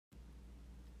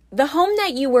The home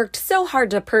that you worked so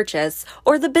hard to purchase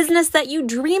or the business that you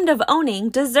dreamed of owning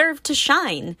deserve to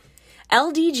shine.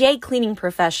 LDJ Cleaning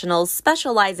Professionals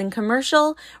specialize in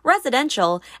commercial,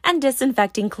 residential, and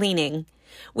disinfecting cleaning.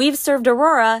 We've served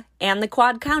Aurora and the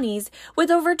Quad Counties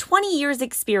with over 20 years'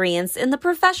 experience in the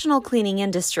professional cleaning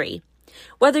industry.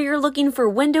 Whether you're looking for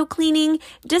window cleaning,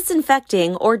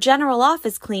 disinfecting, or general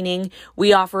office cleaning,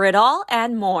 we offer it all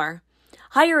and more.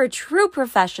 Hire a true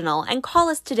professional and call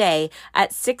us today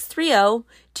at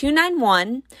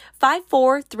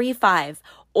 630-291-5435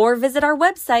 or visit our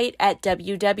website at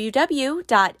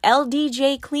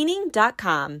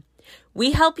www.ldjcleaning.com.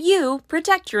 We help you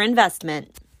protect your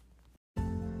investment.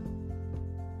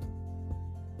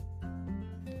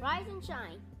 Rise and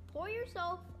shine. Pour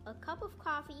yourself a cup of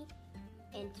coffee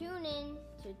and tune in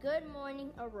to Good Morning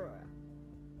Aurora.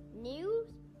 News,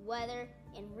 weather,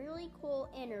 and really cool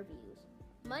interviews.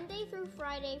 Monday through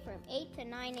Friday from 8 to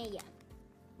 9 a.m.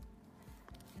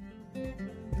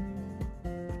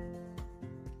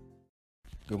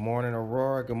 Good morning,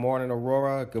 Aurora. Good morning,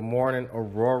 Aurora. Good morning,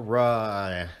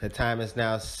 Aurora. The time is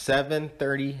now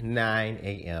 7:39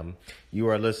 a.m. You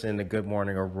are listening to Good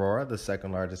Morning Aurora, the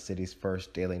second largest city's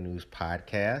first daily news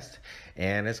podcast.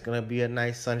 And it's going to be a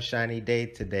nice sunshiny day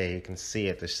today. You can see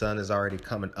it. The sun is already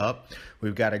coming up.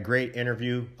 We've got a great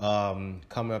interview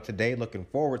coming up today. Looking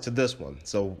forward to this one.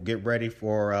 So get ready to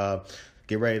learn,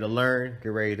 get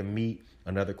ready to meet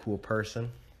another cool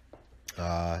person.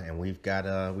 And we got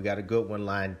a good one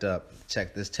lined up.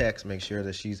 Check this text. Make sure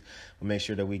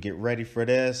that we get ready for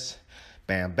this.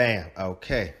 Bam, bam.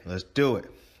 Okay, let's do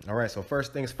it. All right. So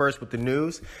first things first with the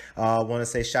news. I want to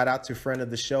say shout out to friend of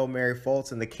the show, Mary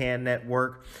Foltz and the CAN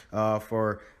Network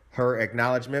for her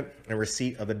acknowledgement and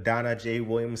receipt of the Donna J.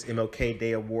 Williams MLK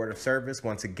Day Award of Service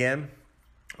once again.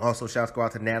 Also, shouts go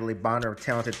out to Natalie Bonner of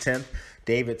Talented 10th,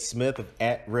 David Smith of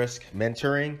At Risk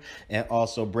Mentoring, and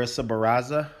also Brissa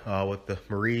Barraza with the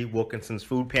Marie Wilkinson's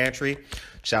Food Pantry.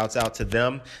 Shouts out to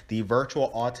them. The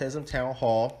virtual autism town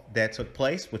hall that took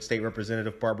place with State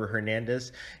Representative Barbara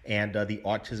Hernandez and the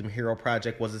Autism Hero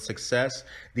Project was a success.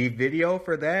 The video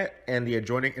for that and the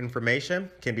adjoining information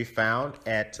can be found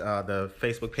at the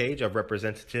Facebook page of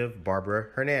Representative Barbara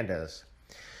Hernandez.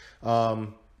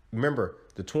 Remember,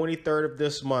 the 23rd of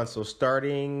this month, so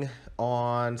starting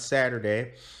on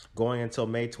Saturday, going until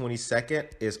May 22nd,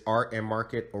 is Art and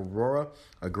Market Aurora,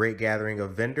 a great gathering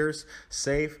of vendors,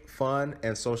 safe, fun,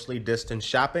 and socially distanced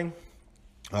shopping.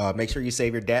 Make sure you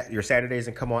save your Saturdays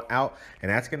and come on out.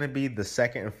 And that's going to be the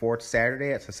second and fourth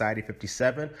Saturday at Society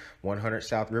 57, 100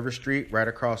 South River Street, right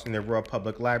across from the Aurora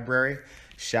Public Library.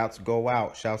 Shouts go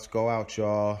out,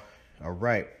 y'all. All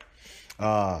right.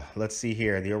 Let's see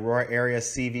here. The Aurora Area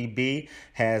CVB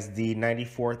has the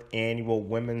 94th Annual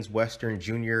Women's Western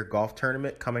Junior Golf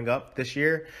Tournament coming up this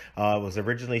year. It was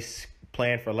originally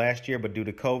planned for last year, but due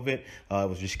to COVID, it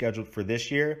was rescheduled for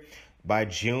this year. By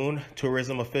June,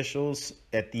 tourism officials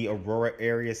at the Aurora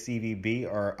Area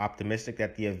CVB are optimistic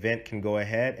that the event can go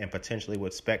ahead and potentially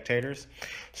with spectators.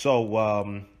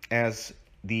 So as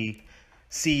the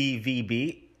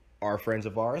CVB are friends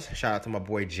of ours. Shout out to my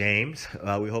boy James.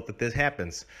 We hope that this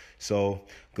happens. So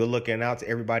good looking out to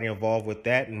everybody involved with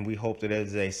that. And we hope that it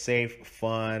is a safe,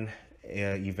 fun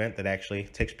event that actually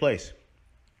takes place.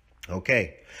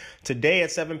 Okay. Today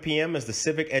at 7 p.m. is the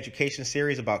Civic Education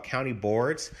Series about county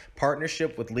boards,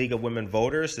 partnership with League of Women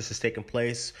Voters. This is taking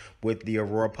place with the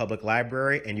Aurora Public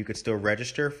Library, and you can still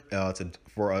register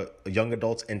for young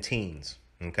adults and teens.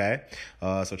 Okay,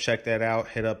 so check that out.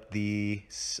 Hit up the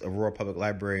Aurora Public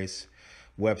Library's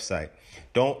website.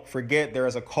 Don't forget, there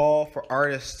is a call for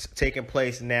artists taking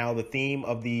place now. The theme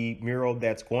of the mural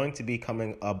that's going to be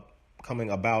coming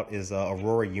about is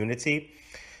Aurora Unity,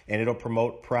 and it'll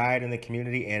promote pride in the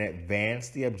community and advance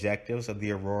the objectives of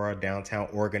the Aurora Downtown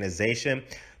Organization.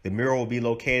 The mural will be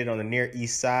located on the near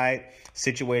east side,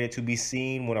 situated to be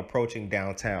seen when approaching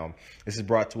downtown. This is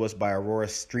brought to us by Aurora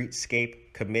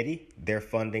Streetscape Committee. They're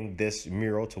funding this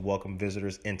mural to welcome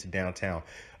visitors into downtown.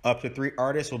 Up to 3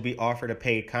 artists will be offered a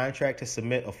paid contract to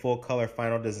submit a full-color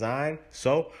final design.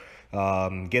 So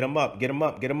get them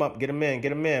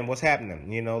in. What's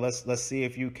happening? You know, let's see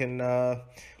if you can,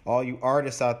 all you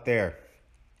artists out there,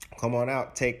 come on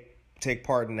out, take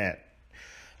part in that.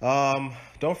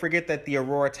 Don't forget that the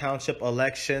Aurora Township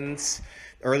elections,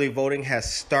 early voting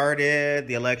has started.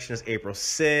 The election is April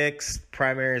 6th.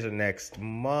 Primaries are next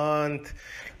month.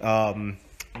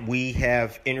 We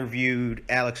have interviewed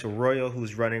Alex Arroyo,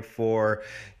 who's running for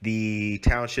the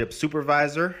township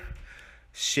supervisor,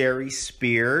 Sherry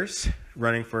Spears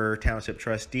running for township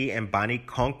trustee, and Bonnie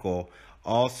Kunkel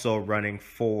also running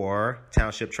for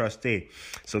township trustee.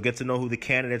 So get to know who the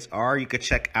candidates are. You could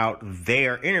check out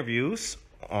their interviews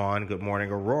on Good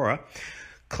Morning Aurora.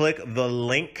 Click the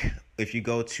link if you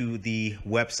go to the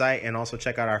website, and also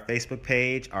check out our Facebook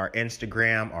page, our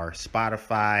Instagram, our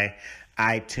Spotify,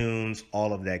 iTunes,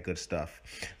 all of that good stuff.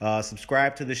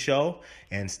 Subscribe to the show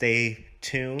and stay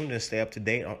tuned and stay up to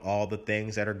date on all the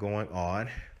things that are going on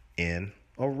in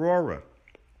Aurora.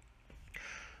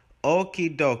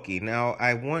 Okie dokie. Now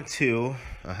I want to,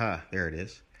 there it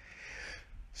is.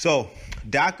 So,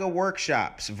 DACA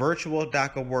workshops, virtual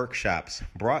DACA workshops,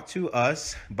 brought to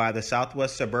us by the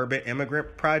Southwest Suburban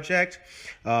Immigrant Project.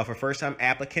 For first-time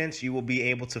applicants, you will be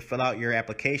able to fill out your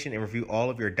application and review all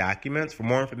of your documents. For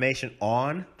more information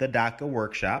on the DACA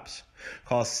workshops,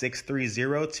 call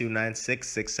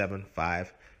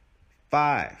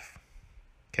 630-296-6755.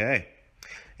 Okay.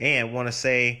 And want to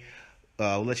say,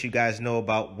 we'll let you guys know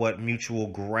about what Mutual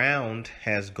Ground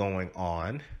has going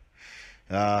on.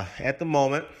 At the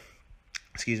moment,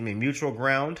 Mutual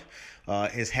Ground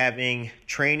is having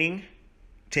training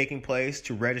taking place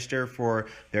to register for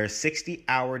their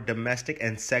 60-hour domestic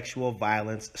and sexual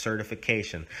violence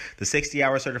certification. The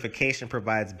 60-hour certification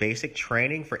provides basic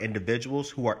training for individuals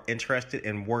who are interested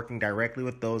in working directly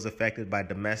with those affected by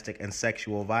domestic and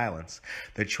sexual violence.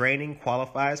 The training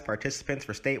qualifies participants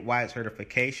for statewide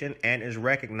certification and is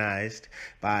recognized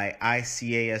by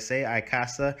ICASA,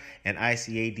 ICASA, and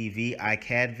ICADV,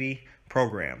 ICADV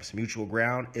programs. Mutual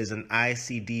Ground is an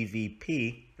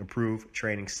ICDVP approved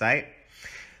training site.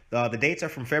 The dates are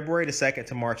from February the 2nd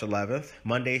to March 11th,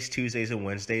 Mondays, Tuesdays, and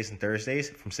Wednesdays, and Thursdays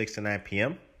from 6 to 9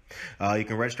 p.m. You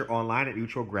can register online at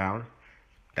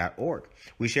mutualground.org.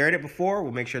 We shared it before.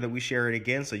 We'll make sure that we share it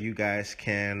again so you guys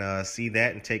can see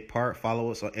that and take part. Follow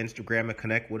us on Instagram and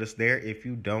connect with us there if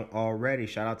you don't already.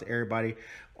 Shout out to everybody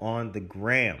on the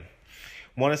gram.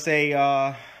 Want to say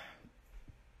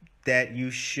that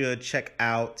you should check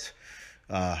out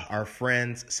our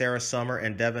friends Sarah Summer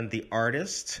and Devin the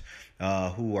Artist,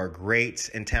 who are great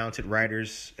and talented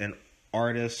writers and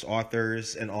artists,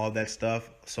 authors, and all that stuff.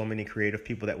 So many creative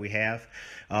people that we have.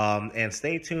 And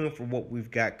stay tuned for what we've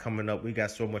got coming up. We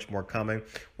got so much more coming.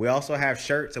 We also have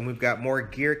shirts, and we've got more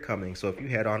gear coming. So if you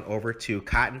head on over to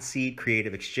Cottonseed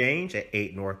Creative Exchange at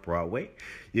 8 North Broadway,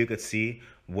 you could see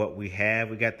what we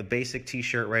have. We got the basic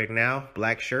t-shirt right now,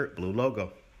 black shirt, blue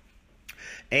logo.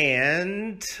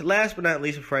 And last but not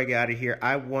least, before I get out of here,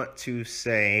 I want to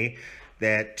say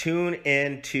that tune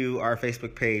in to our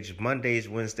Facebook page Mondays,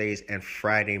 Wednesdays, and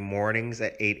Friday mornings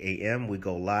at 8 a.m. We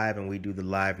go live and we do the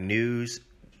live news,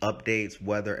 updates,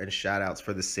 weather, and shout-outs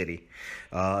for the city.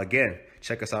 Again,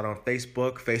 check us out on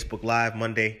Facebook Live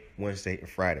Monday, Wednesday, and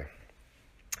Friday.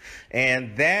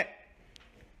 And that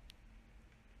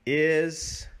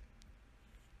is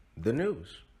the news.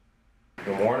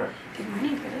 Good morning. Good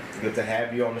morning, Chris. It's good to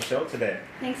have you on the show today.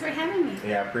 Thanks for having me.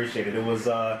 Yeah, I appreciate it. It was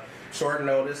short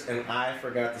notice, and I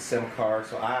forgot the SIM card,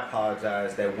 so I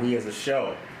apologize that we as a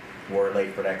show were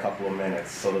late for that couple of minutes,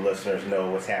 so the listeners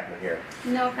know what's happening here.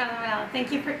 No problem at all.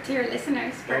 Thank you to your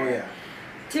listeners for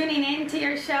tuning in to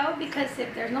your show, because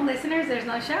if there's no listeners, there's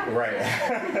no show. Right.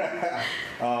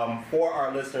 For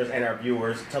our listeners and our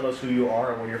viewers, tell us who you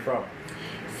are and where you're from.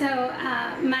 So,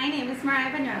 my name is Mariah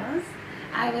Banuelos.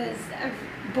 I was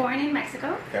born in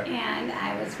Mexico, and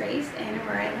I was raised in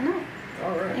Aurora, Illinois.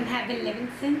 All right. And have been living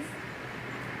since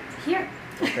here.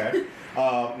 Okay.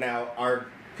 Now, our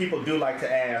people do like to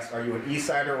ask, are you an East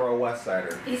Sider or a West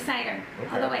Sider? East Sider,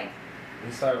 all the way.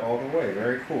 East Side all the way.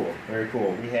 Very cool. Very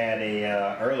cool. We had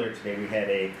earlier today, we had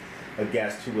a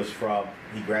guest who was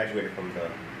he graduated from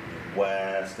the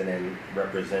West and then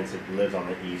lives on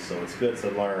the East, so it's good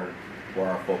to learn where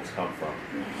our folks come from.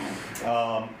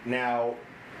 Yes. Now,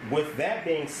 with that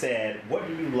being said, what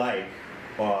do you like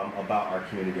about our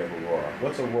community of Aurora?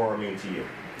 What's Aurora mean to you?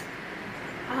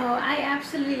 Oh, I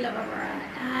absolutely love Aurora.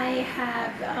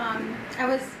 I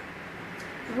was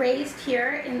raised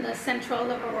here in the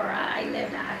central of Aurora. I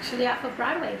lived actually off of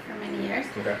Broadway for many years.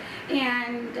 Okay.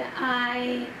 And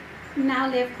I now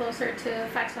live closer to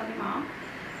Fox Valley Mall.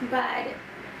 But,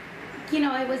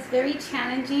 it was very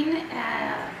challenging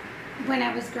when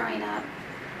I was growing up.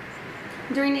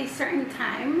 During a certain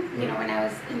time, when I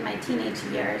was in my teenage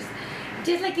years,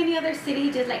 just like any other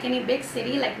city, just like any big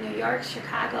city, like New York,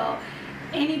 Chicago,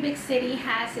 any big city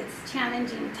has its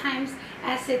challenging times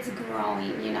as it's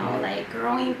growing, like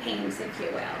growing pains, if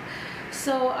you will.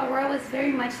 So Aurora was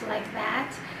very much like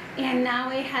that. And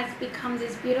now it has become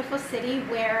this beautiful city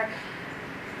where,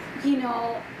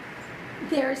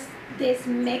 there's this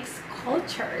mixed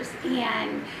cultures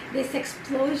and this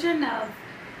explosion of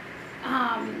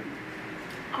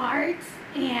arts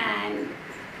and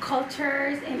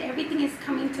cultures and everything is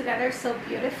coming together so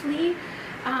beautifully.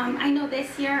 I know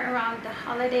this year around the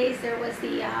holidays there was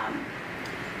the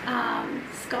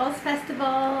Skulls Festival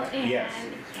and Yes.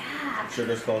 yeah.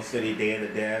 Sugar Skull City, Day of the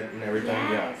Dead, and everything.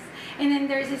 Yes. And then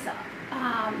there's this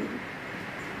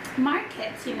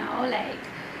markets, you know, like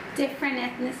different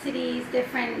ethnicities,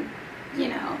 different, you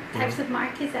know, types of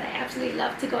markets that I absolutely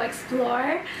love to go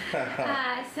explore.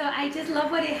 So I just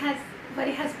love what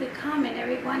it has become, and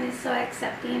everyone is so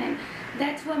accepting, and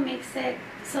that's what makes it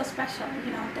so special.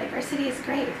 You know, diversity is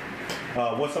great.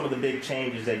 What's some of the big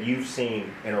changes that you've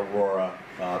seen in Aurora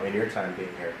in your time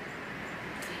being here?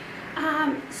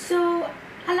 So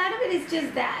a lot of it is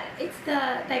just that. It's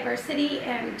the diversity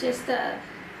and just the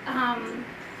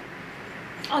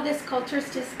all these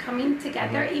cultures just coming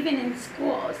together. Even in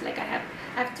schools, like I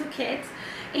have 2 kids,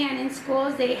 and in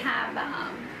schools they have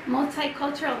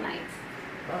multicultural nights.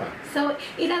 So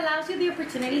it allows you the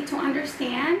opportunity to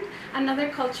understand another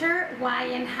culture, why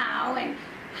and how,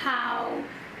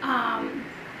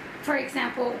 for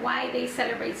example, why they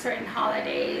celebrate certain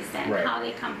holidays and Right. how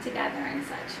they come together and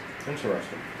such.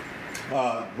 Interesting.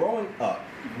 Growing up,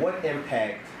 what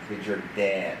impact did your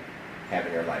dad have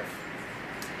in your life?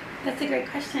 That's a great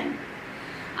question.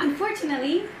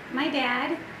 Unfortunately, my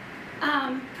dad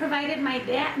provided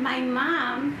my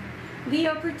mom the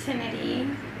opportunity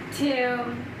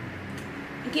to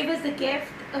give us the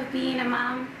gift of being a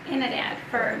mom and a dad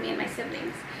for me and my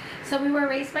siblings. So we were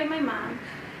raised by my mom,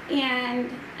 and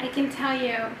I can tell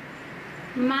you,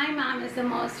 my mom is the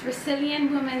most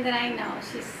resilient woman that I know.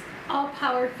 She's all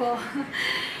powerful.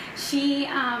 She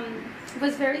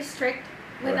was very strict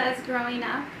with Right. us growing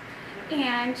up,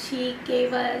 and she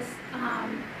gave us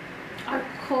our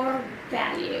core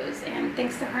values, and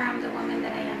thanks to her I'm the woman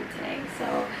that I am today.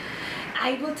 So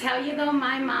I will tell you though,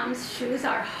 my mom's shoes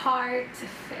are hard to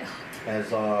fill. As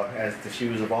the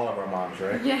shoes of all of our moms,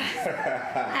 right? Yes,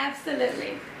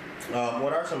 absolutely.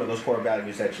 What are some of those core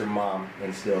values that your mom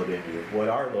instilled in you? What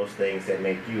are those things that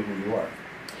make you who you are?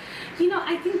 You know,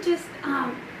 I think just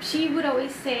she would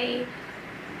always say,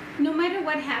 no matter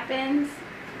what happens,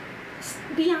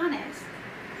 be honest.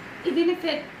 Even if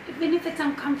it's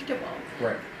uncomfortable.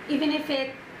 Right. Even if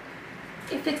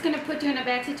it's gonna put you in a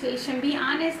bad situation, be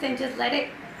honest and just let it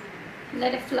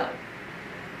flow.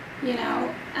 You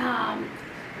know,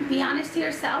 be honest to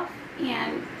yourself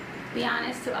and be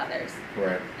honest to others.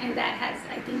 Right. And that has,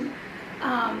 I think,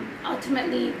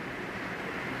 ultimately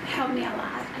helped me a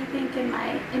lot. I think in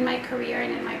my career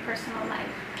and in my personal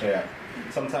life. Yeah.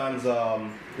 Sometimes,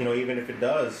 you know, even if it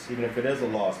is a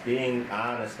loss, being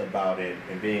honest about it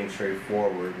and being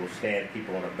straightforward will stand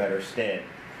people in a better stead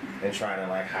than trying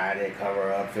to like hide it,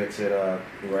 cover up, fix it up,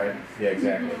 right? Yeah,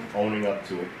 exactly. Owning up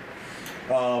to it.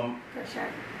 For sure.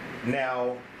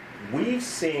 Now, we've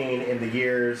seen in the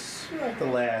years, like the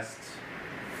last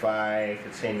 5 to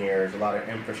 10 years, a lot of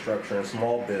infrastructure and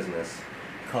small business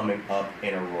coming up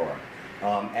in Aurora.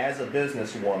 As a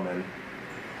businesswoman,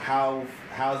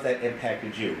 how's that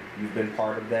impacted you? You've been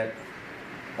part of that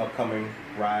upcoming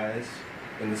rise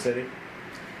in the city?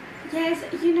 Yes,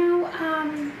 you know,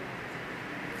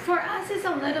 for us it's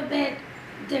a little bit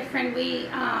different. We,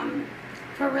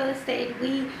 for real estate,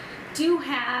 we do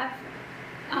have,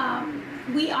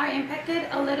 we are impacted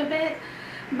a little bit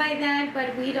by that,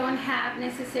 but we don't have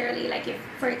necessarily, like if,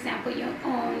 for example, you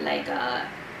own like a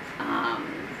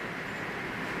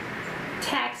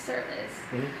tax service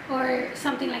or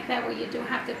something like that where you do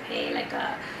have to pay like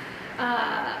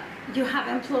you have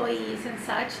employees and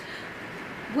such.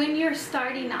 When you're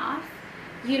starting off,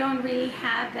 you don't really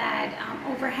have that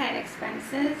overhead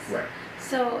expenses. Right.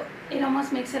 So it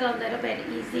almost makes it a little bit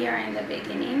easier in the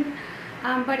beginning.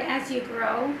 But as you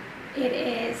grow, it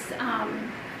is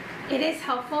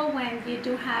helpful when you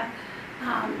do have,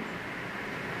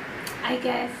 I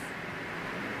guess,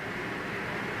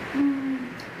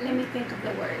 let me think of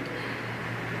the word.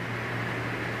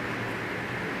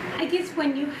 I guess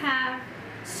when you have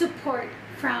support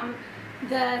from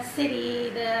the city,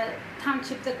 the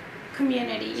township, the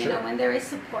community, you Sure. know, when there is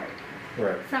support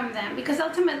Right. from them, because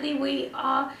ultimately we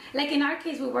all, like in our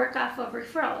case, we work off of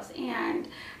referrals, and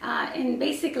in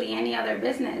basically any other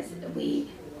business,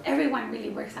 everyone really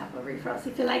works off of referrals.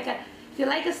 If you like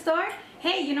a store,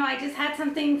 hey, you know, I just had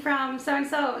something from so and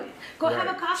so. Go have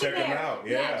a Right. coffee Check there. 'em out,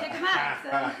 yeah. check them out.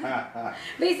 So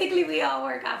basically, we all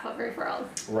work off of referrals.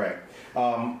 Right.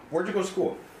 Where'd you go to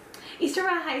school? East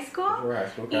Aurora High School East Aurora High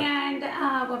School, okay. and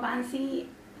Wabansi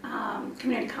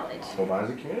Community College.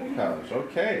 Wabansi Community College.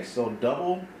 Okay, so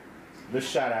double the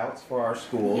shout outs for our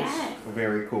schools. Yes.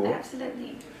 Very cool.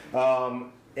 Absolutely.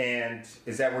 And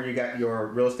is that where you got your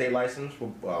real estate license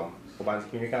from Waubanzi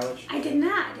Community College? I did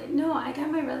not. No, I got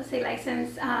my real estate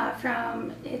license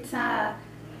from it's a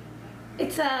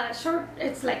short.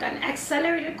 It's like an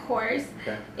accelerated course.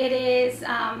 Okay. It is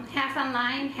half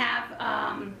online,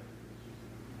 half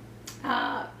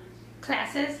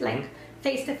classes, like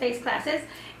face-to-face classes,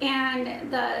 and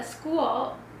the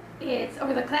school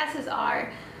the classes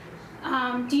are.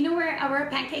 Do you know where our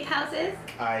Pancake House is?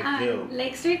 I do.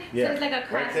 Lake Street? Yeah. So it's like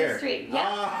across right there. the street.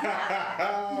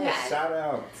 Yeah. Yes. Shout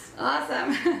out.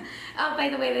 Awesome. Oh, by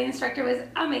the way, the instructor was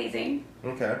amazing.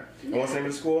 Okay. And what's the name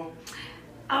of the school?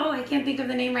 Oh, I can't think of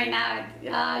the name right now.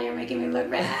 Oh, you're making me look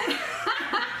bad.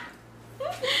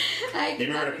 You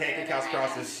remember the Pancake House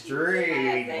across the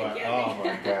street? Thank you. Oh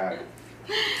my God.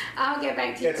 I'll get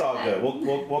back to you. It's all good.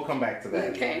 We'll come back to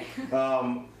that. Okay.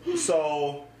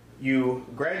 So you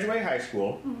graduate high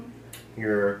school.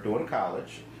 You're doing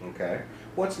college. Okay.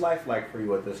 What's life like for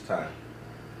you at this time?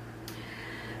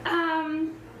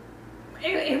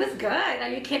 It was good. Are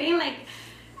you kidding? Like,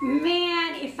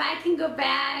 man, if I can go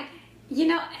back,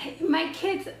 my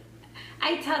kids,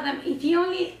 I tell them,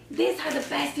 these are the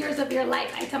best years of your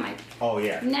life. I tell my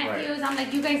nephews, right. I'm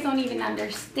like, you guys don't even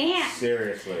understand.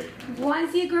 Seriously.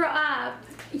 Once you grow up,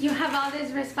 you have all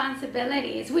these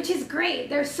responsibilities, which is great.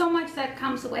 There's so much that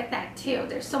comes with that too.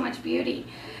 There's so much beauty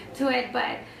to it,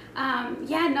 but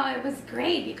it was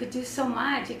great. You could do so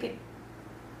much. You could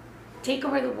take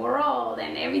over the world,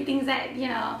 and everything's at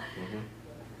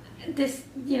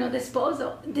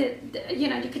disposal.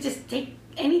 You could just take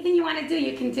anything you want to do.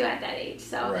 You can do at that age.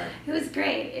 So right. It was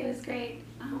great. It was great.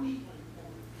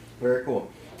 Very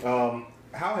cool.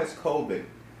 How has COVID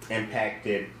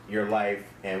impacted your life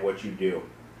and what you do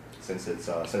since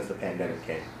the pandemic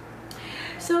came?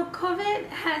 So COVID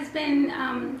has been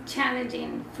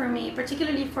challenging for me,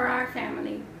 particularly for our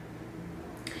family.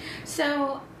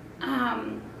 So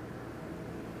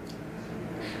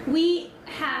we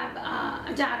have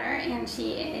a daughter, and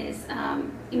she is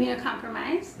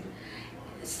immunocompromised.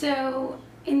 So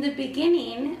in the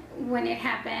beginning, when it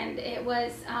happened, it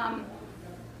was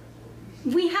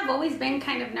we have always been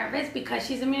kind of nervous because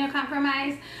she's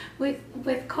immunocompromised. With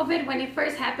COVID, when it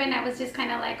first happened, I was just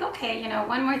kind of like, okay,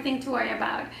 one more thing to worry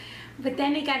about. But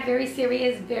then it got very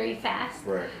serious very fast.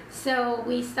 Right. So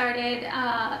we started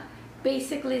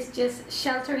basically just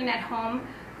sheltering at home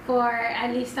for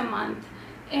at least a month,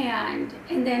 and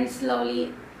then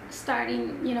slowly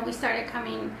starting, we started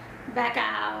coming back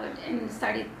out and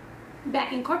started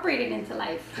back incorporated into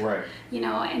life. Right.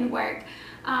 And work.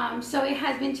 So it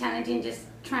has been challenging just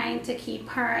trying to keep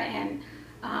her, and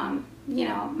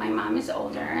my mom is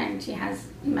older and she has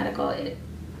medical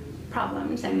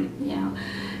problems, and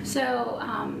so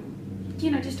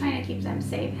just trying to keep them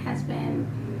safe has been.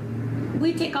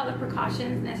 We take all the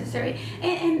precautions necessary,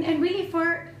 and really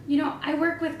for I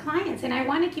work with clients and I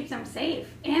want to keep them safe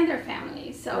and their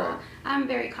families, so right. I'm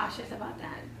very cautious about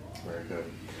that. Very good.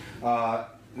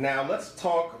 Now let's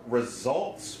talk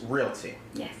Results Realty.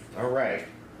 Yes. All right.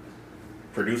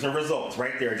 Producing results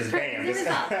right there, just bam. Just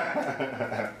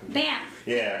bam.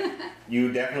 Yeah.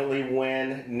 You definitely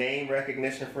win name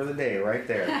recognition for the day right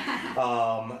there.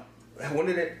 When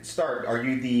did it start? Are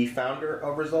you the founder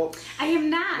of Results? I am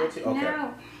not. Realty? Okay.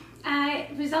 No.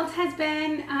 Results has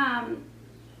been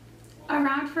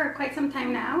around for quite some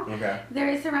time now. Okay. There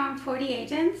is around 40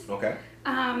 agents. Okay.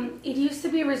 It used to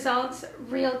be Results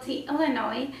Realty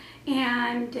Illinois,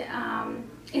 and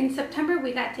in September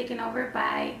we got taken over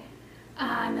by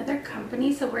another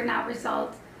company, so we're now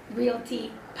Results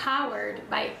Realty powered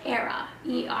by ERA,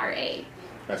 E-R-A.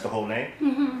 That's the whole name?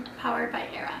 Mm-hmm. Powered by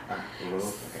ERA. Okay.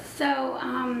 So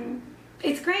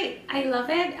it's great. I love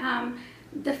it.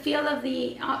 The feel of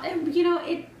the,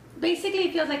 it basically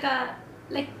feels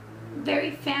like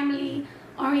very family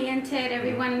oriented.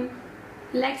 Everyone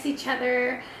likes each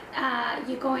other.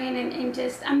 You go in and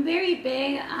just, I'm very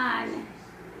big on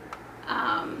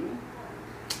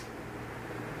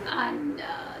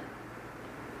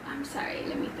I'm sorry,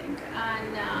 let me think,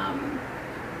 on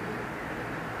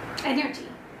energy.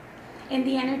 And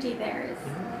the energy there is,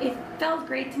 it felt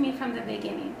great to me from the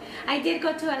beginning. I did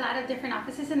go to a lot of different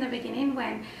offices in the beginning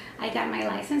when I got my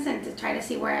license, and to try to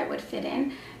see where I would fit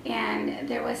in. And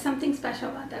there was something special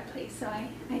about that place, so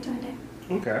I joined it.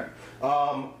 Okay.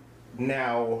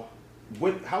 Now,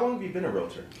 how long have you been a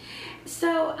realtor?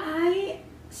 So I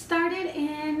started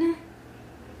in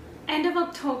end of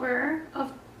October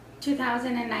of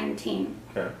 2019.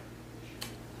 Okay.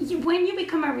 When you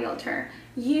become a realtor,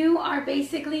 you are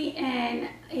basically in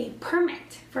a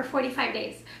permit for 45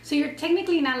 days. So you're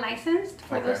technically not licensed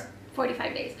for those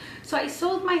 45 days. So I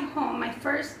sold my home, my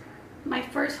first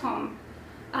home,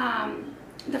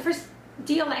 the first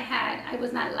deal I had, I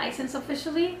was not licensed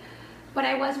officially, but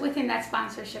I was within that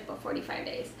sponsorship of 45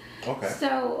 days. Okay.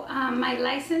 So my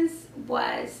license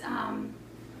was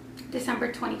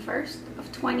December 21st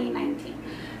of 2019.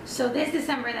 So this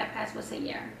December that passed was a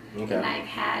year. Okay. And I've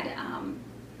had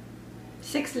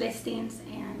 6 listings,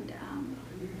 and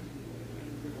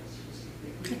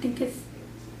I think it's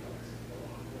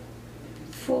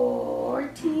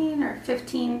 14 or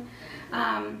 15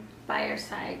 buyer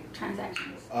side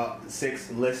transactions.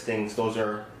 6 listings. Those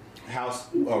are house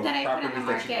or That I put on the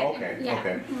properties that you, market. okay, Yeah.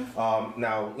 okay.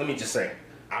 Now let me just say,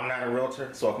 I'm not a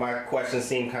realtor, so if my questions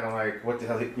seem kind of like, what the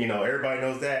hell, everybody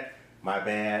knows that, my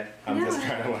bad. I'm No. just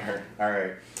trying to learn. All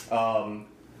right.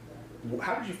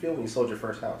 How did you feel when you sold your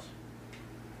first house?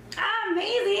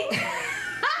 Amazing.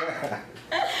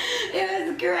 It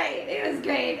was great. It was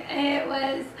great. It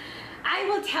was, I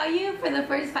will tell you, for the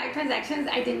first 5 transactions,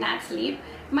 I did not sleep.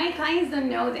 My clients don't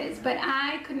know this, but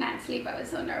I could not sleep. I was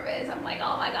so nervous. I'm like,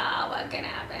 oh my God, what can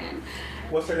happen?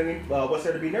 What's there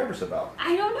to be nervous about?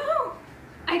 I don't know.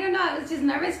 I was just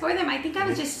nervous for them. I think I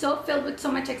was just so filled with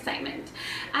so much excitement.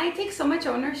 I take so much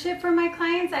ownership for my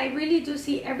clients. I really do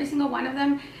see every single one of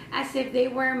them as if they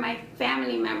were my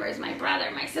family members, my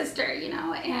brother, my sister,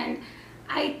 and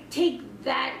I take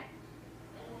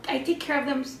care of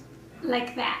them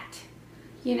like that,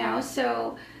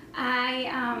 so I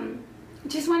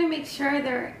just want to make sure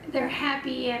they're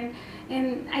happy,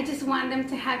 and I just want them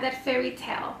to have that fairy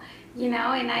tale, and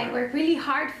I work really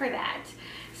hard for that.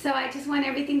 So I just want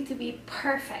everything to be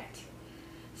perfect.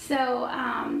 So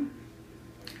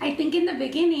I think in the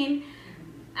beginning,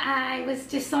 I was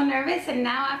just so nervous, and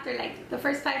now after like the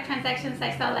first 5 transactions,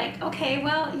 I felt like, okay,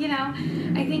 well,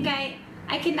 I think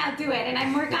I can now do it, and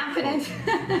I'm more confident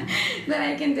that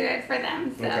I can do it for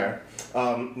them. So. Okay.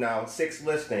 Now 6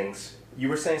 listings. You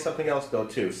were saying something else though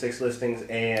too. 6 listings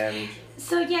and.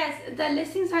 So yes, the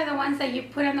listings are the ones that you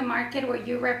put on the market where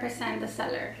you represent the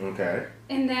seller. Okay.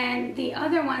 And then the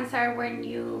other ones are when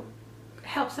you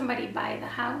help somebody buy the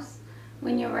house,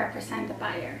 when you represent the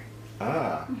buyer.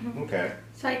 Ah. Okay.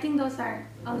 So I think those are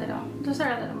a little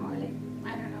more like,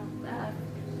 I don't know,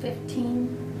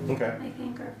 15. Okay. I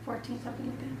think, or 14, something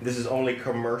like that. This is only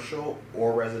commercial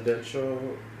or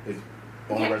residential? Is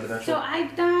only residential? So I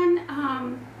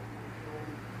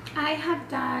have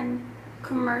done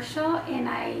commercial, and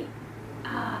I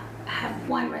have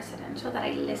 1 residential that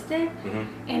I listed,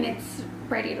 and it's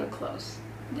ready to close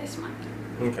this month.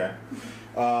 Okay.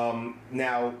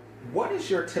 Now, what is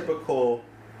your typical?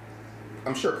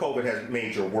 I'm sure COVID has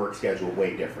made your work schedule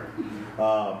way different.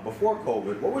 Before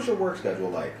COVID, what was your work schedule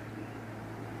like?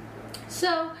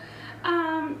 So,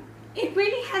 it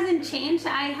really hasn't changed.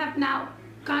 I have now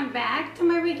gone back to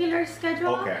my regular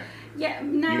schedule. Okay. Yeah.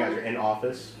 Now, You guys are in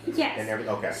office? Yes. And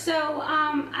okay. So,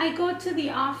 I go to the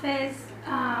office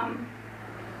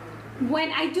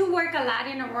when I do work a lot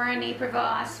in Aurora, Naperville,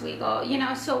 Oswego,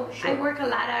 so Sure. I work a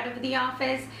lot out of the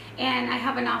office, and I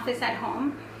have an office at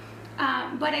home.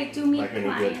 But I do meet like any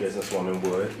clients. good businesswoman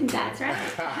would. That's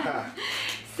right.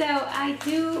 So I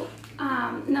do,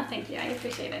 no thank you, I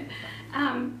appreciate it.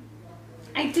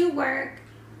 I do work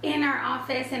in our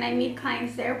office, and I meet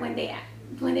clients there when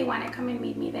they want to come and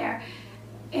meet me there.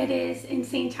 It is in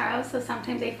St. Charles, so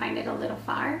sometimes they find it a little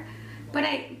far. But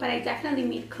I definitely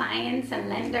meet clients and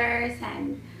lenders,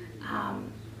 and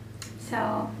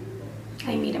so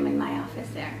I meet them in my office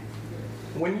there.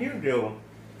 When you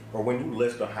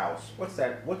list a house, what's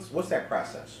that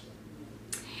process?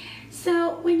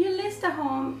 So when you list a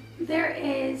home, there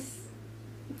is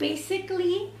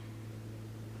basically,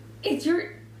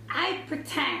 I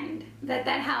pretend that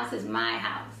house is my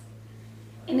house.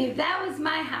 And if that was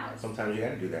my house. Sometimes you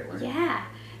gotta do that, right? Yeah.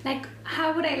 Like,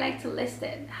 how would I like to list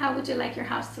it? How would you like your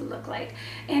house to look like?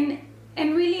 And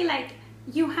really, like,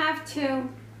 you have to,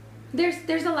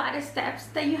 there's a lot of steps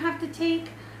that you have to take.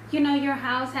 Your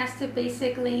house has to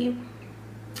basically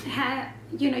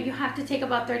you have to take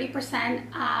about 30%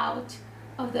 out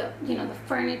of the, the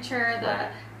furniture,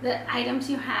 the items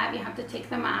you have to take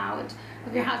them out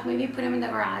of your house. Maybe put them in the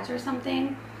garage or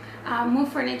something.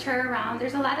 Move furniture around.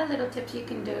 There's a lot of little tips you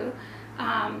can do.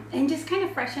 And just kind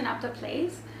of freshen up the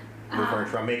place. Move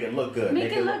furniture, make it look good.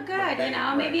 Make it look good,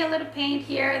 right. Maybe a little paint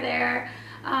here or there.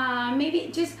 Maybe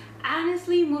just,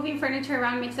 honestly, moving furniture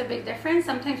around makes a big difference.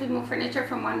 Sometimes we move furniture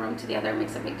from one room to the other,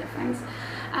 makes a big difference.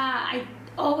 I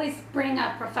always bring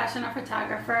a professional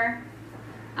photographer.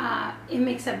 It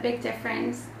makes a big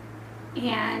difference.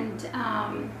 And,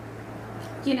 then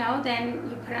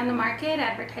you put it on the market,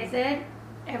 advertise it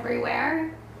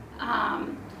everywhere,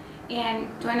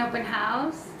 and do an open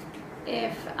house.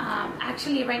 If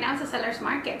actually right now it's a seller's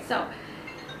market, so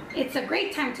it's a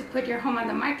great time to put your home on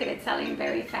the market. It's selling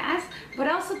very fast, but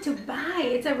also to buy.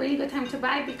 It's a really good time to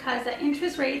buy because the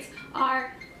interest rates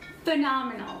are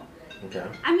phenomenal. Okay.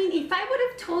 I mean, if I would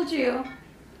have told you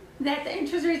that the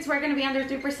interest rates were going to be under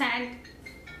 3%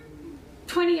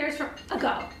 20 years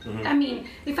ago, I mean,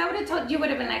 if I would have told you, would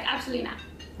have been like, absolutely not.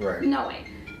 Right. No way.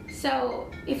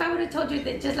 So if I would have told you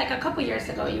that just like a couple years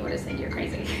ago, you would have said you're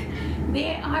crazy.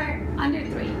 They are under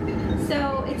 3.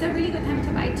 So it's a really good time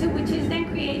to buy too, which is then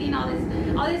creating all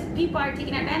these people are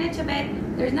taking advantage of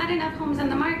it. There's not enough homes on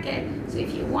the market. So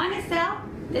if you want to sell,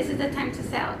 this is the time to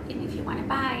sell. And if you want to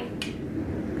buy,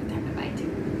 good time to buy too.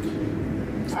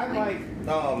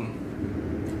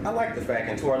 I like the fact,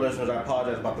 and to our listeners, I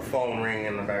apologize about the phone ringing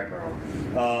in the background.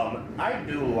 I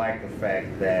do like the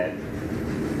fact that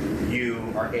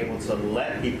you are able to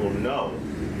let people know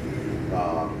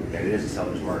that it is a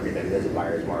seller's market, that it is a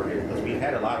buyer's market, because we've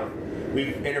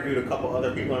interviewed a couple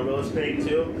other people in real estate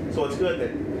too, so it's good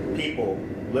that people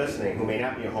listening who may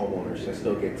not be homeowners can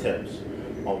still get tips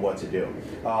on what to do.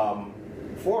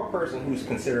 For a person who's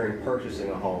considering purchasing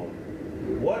a home,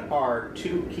 what are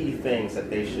 2 key things that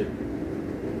they should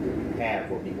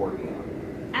have or be working on?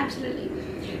 Absolutely.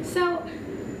 So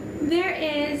there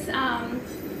is,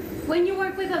 when you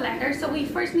work with a lender, so we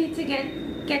first need to get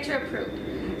you approved.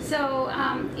 So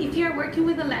if you're working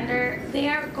with a lender, they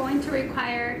are going to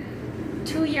require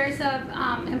 2 years of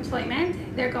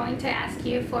employment. They're going to ask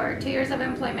you for 2 years of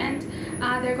employment.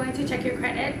 They're going to check your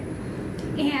credit.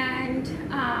 And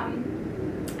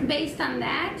based on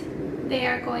that, they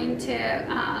are going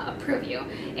to approve you.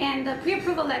 And the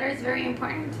pre-approval letter is very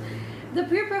important. The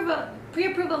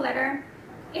pre-approval letter,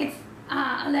 it's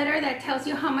a letter that tells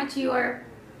you how much you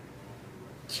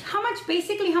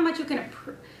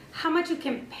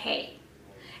can pay.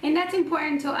 And that's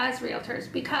important to us realtors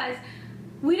because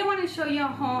we don't want to show you a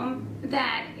home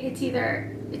that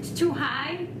it's too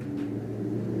high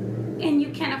and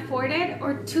you can't afford it,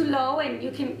 or too low and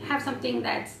you can have something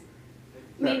that's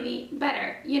maybe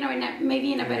better,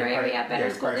 maybe in a better area, better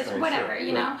school district, whatever,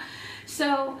 you know.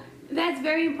 So that's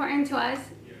very important to us,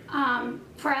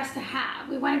 for us to have.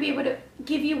 We want to be able to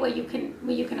give you what you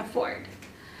can afford.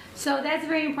 So that's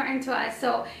very important to us.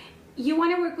 So you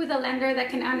want to work with a lender that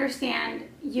can understand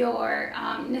your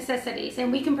necessities,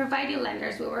 and we can provide you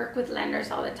lenders. We work with lenders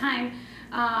all the time.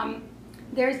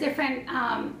 There's different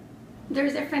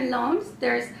loans.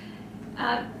 There's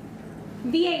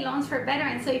VA loans for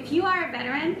veterans. So if you are a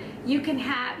veteran, you don't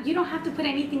have to put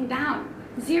anything down.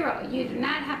 0. You do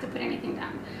not have to put anything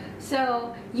down.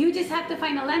 So you just have to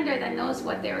find a lender that knows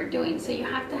what they are doing. So you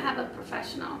have to have a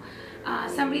professional,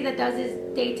 somebody that does this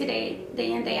day to day,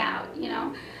 day in, day out.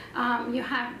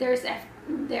 There's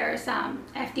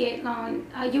FDA loan,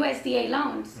 USDA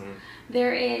loans.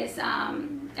 There is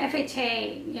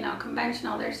FHA,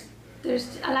 conventional. There's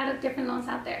a lot of different loans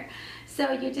out there.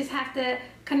 So you just have to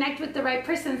connect with the right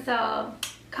person. So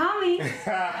call me.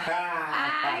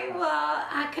 I will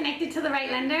connect you to the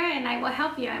right lender, and I will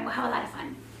help you, and we'll have a lot of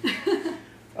fun.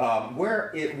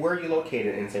 Where are you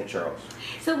located in St. Charles?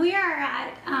 So we are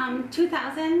at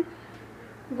 2000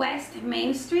 West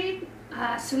Main Street,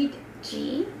 Suite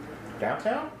G.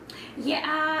 Downtown?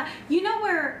 Yeah,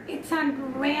 where it's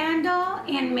on Randall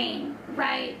and Main,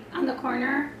 right on the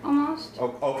corner almost.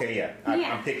 Oh, okay, yeah.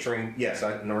 I'm picturing, yes,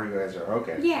 I know where you guys are.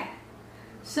 Okay. Yeah.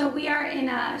 So we are in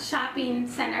a shopping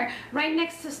center right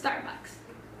next to Starbucks.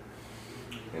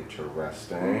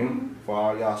 Interesting. For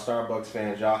all y'all Starbucks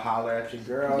fans, y'all holler at your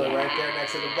girl right there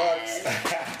next to the Bucks.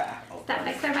 Stop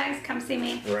by Starbucks, come see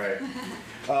me. Right.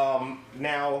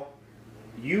 Now,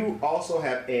 you also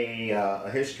have a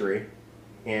history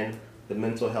in the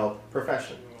mental health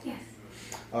profession. Yes.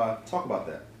 Talk about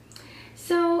that.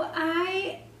 So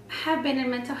I have been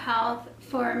in mental health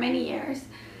for many years.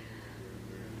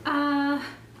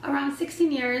 Around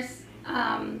 16 years.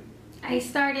 I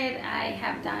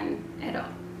have done it all.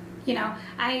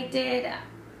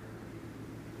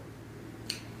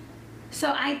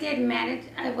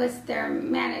 I was their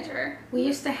manager. We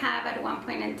used to have at one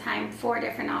point in time 4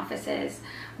 different offices,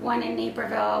 one in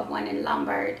Naperville, one in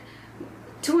Lombard,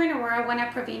 2 in Aurora, one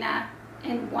at Provena,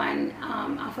 and one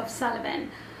off of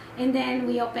Sullivan. And then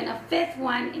we opened a 5th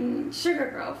one in Sugar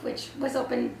Grove, which was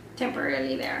open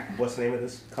temporarily there. What's the name of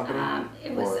this company?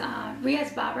 It was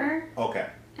Riaz Babur. Okay.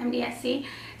 MDSC.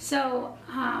 So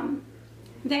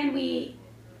then we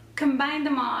combined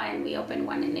them all and we opened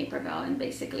one in Naperville, and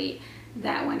basically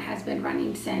that one has been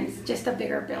running since, just a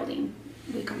bigger building.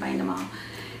 We combined them all.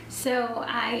 So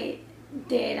I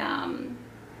did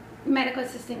medical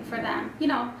assisting for them,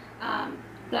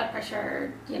 blood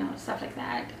pressure, stuff like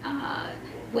that,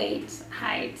 weights,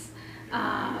 heights,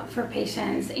 for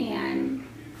patients and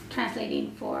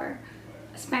translating for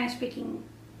Spanish-speaking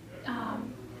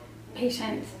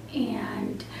patients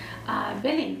and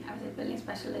billing. I was a billing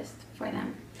specialist for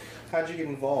them. How'd you get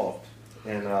involved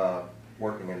in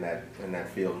working in that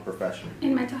field and profession?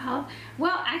 In mental health?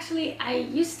 Well, actually, I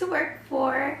used to work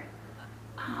for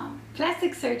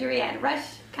plastic surgery at Rush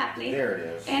Copley. There it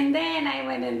is. And then I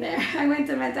went in there. I went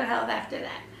to mental health after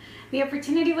that. The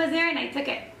opportunity was there and I took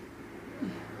it.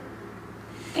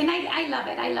 And I love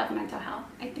it. I love mental health.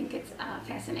 I think it's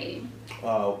fascinating.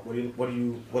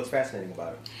 What's fascinating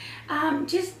about it?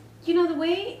 Just, you know, the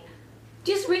way,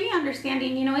 just really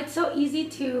understanding, you know, it's so easy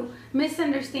to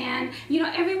misunderstand. You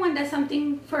know, everyone does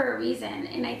something for a reason.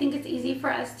 And I think it's easy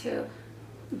for us to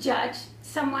judge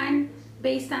someone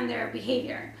based on their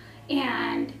behavior.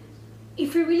 And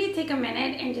if we really take a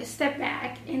minute and just step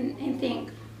back and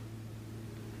think,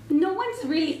 no one's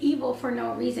really evil for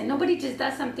no reason. Nobody just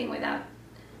does something without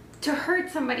to hurt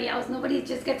somebody else. Nobody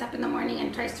just gets up in the morning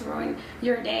and tries to ruin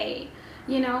your day.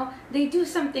 You know, they do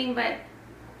something, but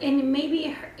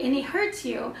it hurts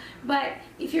you. But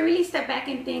if you really step back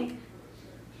and think,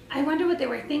 I wonder what they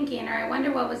were thinking, or I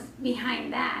wonder what was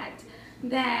behind that,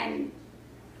 then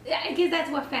I guess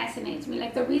that's what fascinates me,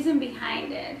 like the reason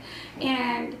behind it.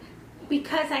 And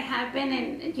because I have been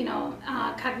in, you know,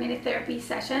 cognitive therapy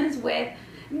sessions with,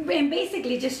 and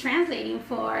basically just translating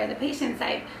for the patients,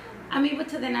 I'm able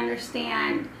to then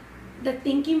understand the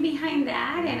thinking behind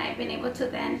that, and I've been able to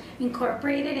then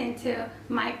incorporate it into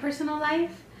my personal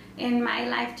life and my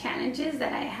life challenges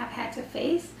that I have had to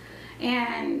face.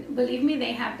 And believe me,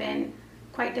 they have been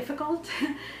quite difficult.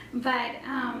 but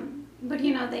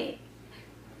you know,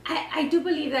 I do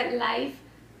believe that life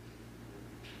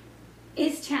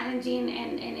is challenging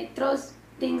and it throws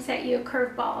things at you,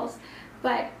 curveballs,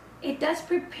 but it does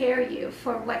prepare you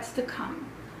for what's to come.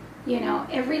 You know,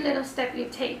 every little step you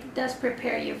take does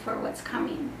prepare you for what's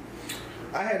coming.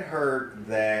 I had heard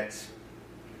that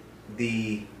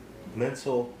the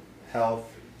mental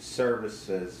health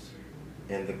services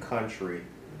in the country,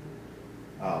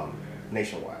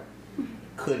 nationwide,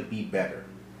 could be better.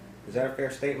 Is that a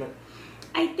fair statement?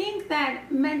 I think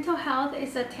that mental health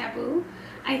is a taboo.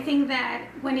 I think that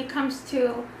when it comes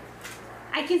to,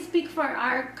 I can speak for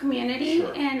our community,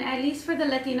 Sure. And at least for the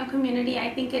Latino community,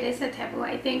 I think it is a taboo.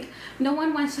 I think no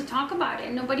one wants to talk about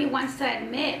it. Nobody wants to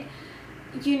admit,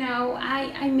 you know,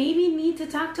 I maybe need to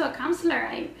talk to a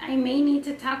counselor. I may need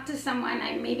to talk to someone.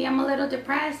 Maybe I'm a little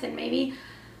depressed, and maybe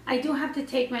I do have to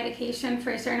take medication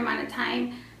for a certain amount of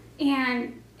time.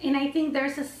 And I think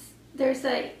there's a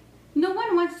no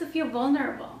one wants to feel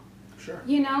vulnerable. Sure.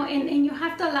 You know, and you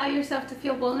have to allow yourself to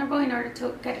feel vulnerable in order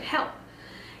to get help.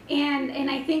 And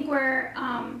I think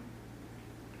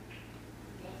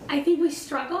I think we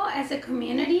struggle as a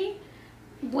community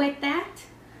with that.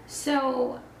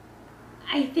 So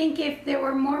I think if there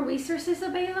were more resources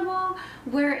available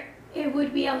where it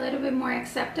would be a little bit more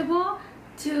acceptable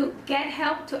to get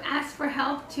help, to ask for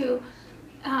help, to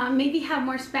maybe have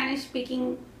more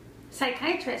Spanish-speaking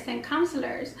psychiatrists and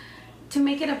counselors, to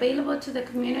make it available to the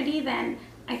community, then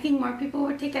I think more people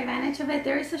would take advantage of it.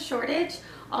 There is a shortage,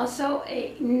 also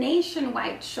a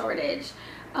nationwide shortage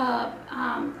of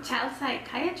child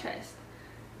psychiatrists.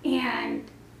 And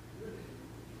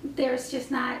there's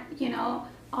just not, you know,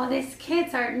 all these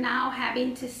kids are now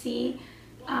having to see,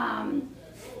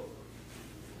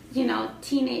 you know,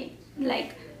 teenage,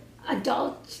 like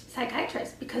adult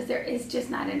psychiatrists, because there is just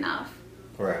not enough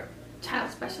Correct.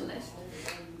 child specialists.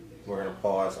 We're gonna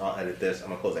pause. I'll edit this. I'm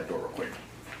gonna close that door real quick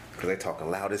because they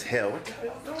talking loud as hell. It's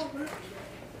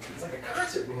like a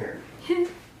concert in here.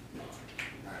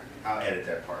 I'll edit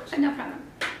that part. No problem.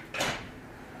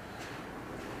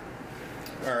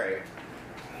 All right.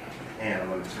 And I'm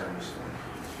gonna turn this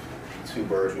two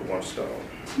birds with one stone.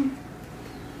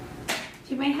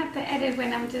 You may have to edit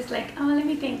when I'm just like, oh, let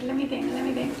me think.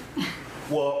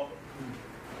 Well,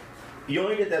 you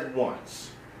only did that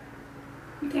once.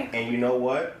 Okay. And you know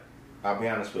what? I'll be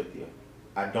honest with you.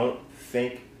 I don't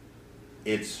think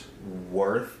it's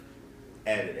worth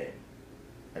editing.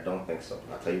 I don't think so.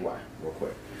 I'll tell you why, real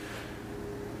quick.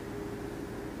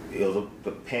 It was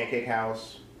the Pancake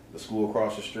House, the school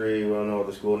across the street. We don't know what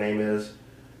the school name is.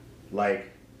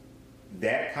 Like,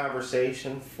 that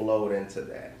conversation flowed into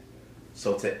that.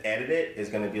 So to edit it is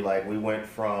going to be like we went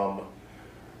from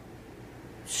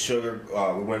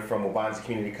Wabanzi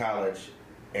Community College,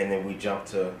 and then we jumped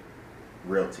to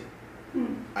Realty.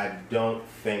 I don't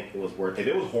think it was worth it.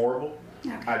 If it was horrible,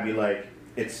 Okay. I'd be like,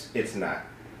 it's not.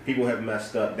 People have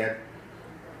messed up. That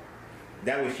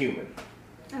was human.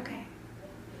 Okay.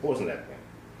 It wasn't that bad.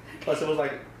 Plus, it was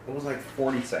like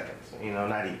 40 seconds. You know,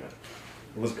 not even.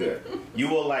 It was good. You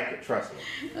will like it, trust me.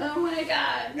 Oh my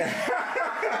God.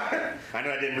 I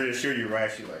know I didn't reassure you,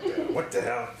 right? She's like, what the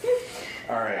hell?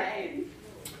 All right.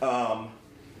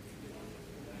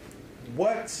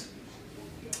 What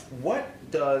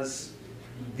does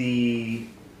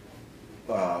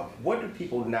what do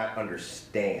people not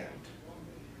understand,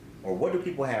 or what do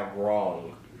people have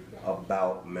wrong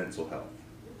about mental health?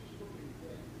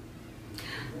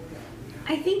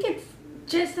 I think it's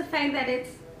just the fact that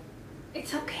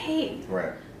it's okay.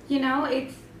 Right. You know,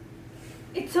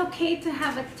 it's okay to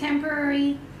have a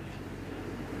temporary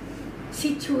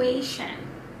situation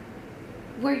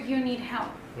where you need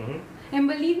help. Mm-hmm. And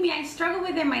believe me, I struggled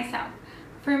with it myself.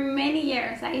 For many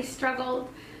years, I struggled,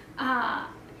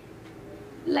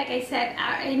 like I said,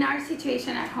 in our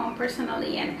situation at home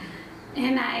personally, and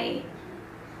I,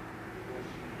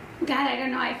 God, I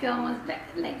don't know, I feel almost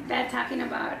like bad talking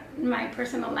about my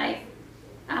personal life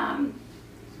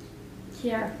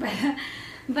here,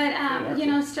 but you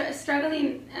know,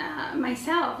 struggling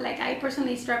myself. Like I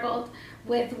personally struggled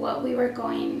with what we were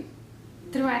going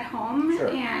through at home, sure.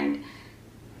 and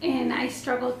I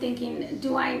struggled thinking,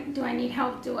 do I need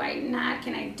help? Do I not?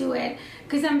 Can I do it?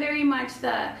 Because I'm very much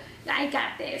I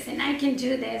got this, and I can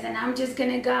do this, and I'm just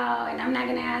gonna go, and I'm not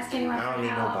gonna ask anyone for help. I don't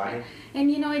need nobody.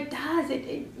 And you know, it does.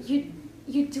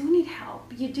 You do need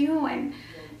help. You do, and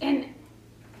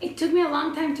it took me a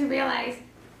long time to realize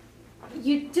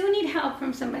you do need help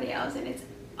from somebody else, and it's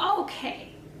okay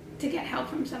to get help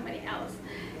from somebody else.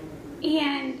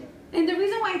 And the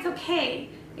reason why it's okay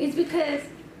is because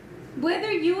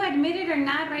whether you admit it or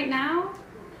not right now,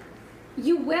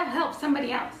 you will help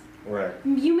somebody else. Right.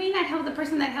 You may not help the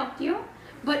person that helped you,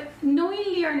 but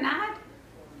knowingly or not,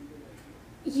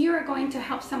 you're going to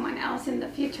help someone else in the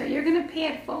future. You're going to pay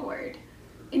it forward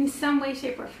in some way,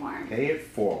 shape, or form. Pay it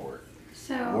forward.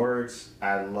 So Words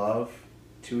I love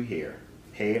to hear.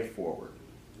 Pay it forward.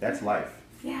 That's life.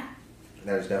 Yeah.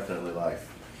 That is definitely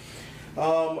life.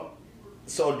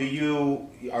 So do you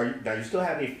still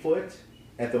have a foot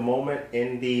at the moment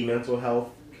in the mental health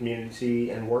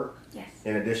community and work? Yes.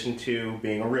 In addition to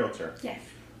being a realtor? Yes.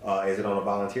 Is it on a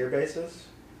volunteer basis?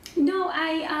 No,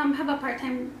 I have a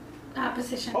part-time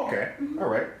position. Okay. Mm-hmm. All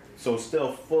right. So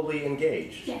still fully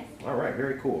engaged? Yes. All right.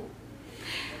 Very cool.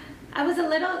 I was a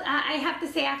little, I have to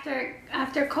say after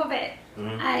COVID,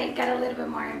 Mm-hmm. I got a little bit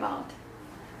more involved.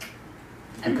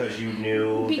 Because you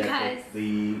knew Because that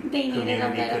the they needed a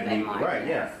community little could bit be more, right.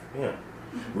 yes. Yeah.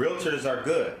 Realtors are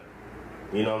good.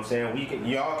 You know what I'm saying?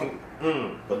 Y'all can,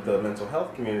 but the mental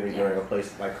health community during a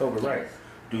place like COVID, right?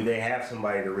 Do they have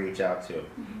somebody to reach out to?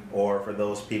 Mm-hmm. Or for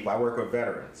those people, I work with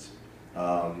veterans,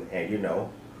 and you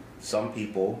know, some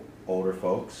people, older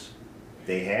folks,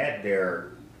 they had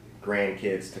their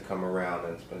grandkids to come around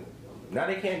and spend. Now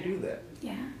they can't do that.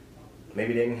 Yeah.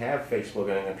 Maybe they didn't have Facebook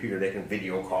and a computer, they can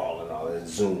video call and all that,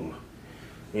 Zoom.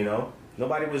 You know?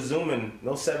 Nobody was Zooming,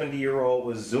 no 70-year-old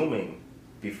was Zooming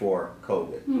before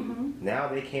COVID. Mm-hmm. Now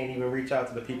they can't even reach out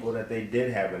to the people that they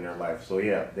did have in their life. So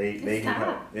yeah, they need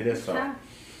help. It is so.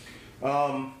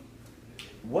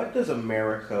 What does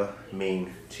America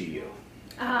mean to you?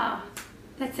 Oh,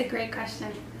 that's a great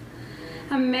question.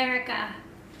 America.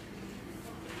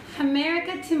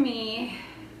 America to me,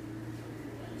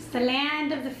 the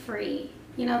land of the free,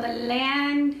 you know, the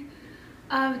land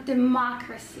of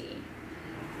democracy.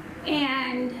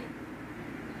 And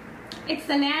it's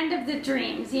the land of the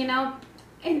dreams, you know.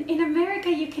 In America,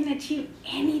 you can achieve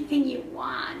anything you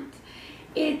want.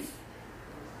 It's,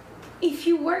 if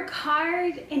you work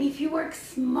hard and if you work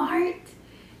smart,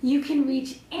 you can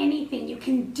reach anything, you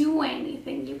can do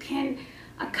anything, you can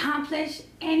accomplish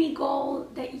any goal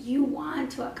that you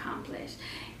want to accomplish.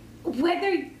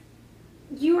 Whether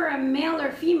you are a male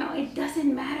or female, it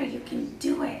doesn't matter, you can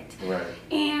do it. Right.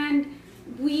 And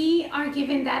we are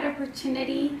given that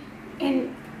opportunity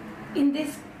in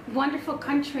this wonderful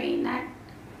country. Not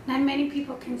many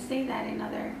people can say that in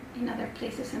other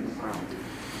places in the world.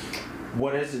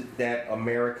 What is it that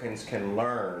Americans can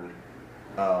learn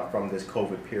from this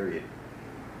COVID period?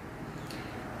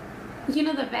 You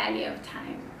know, the value of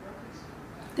time.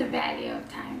 The value of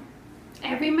time.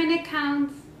 Every minute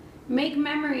counts. Make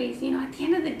memories. You know, at the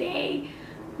end of the day,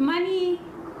 money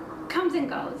comes and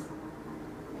goes.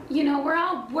 You know, we're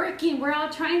all working. We're all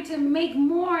trying to make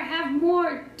more, have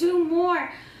more, do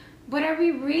more. But are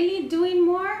we really doing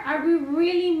more? Are we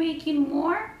really making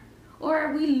more? Or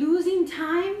are we losing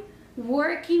time,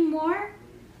 working more?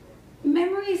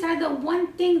 Memories are the one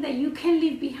thing that you can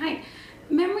leave behind.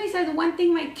 Memories are the one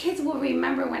thing my kids will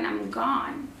remember when I'm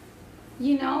gone.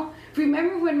 You know,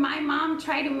 remember when my mom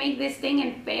tried to make this thing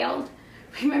and failed?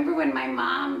 remember when my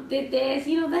mom did this?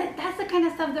 You know, that's the kind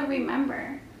of stuff they'll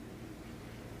remember.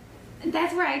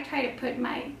 That's where I try to put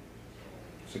my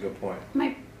That's a good point.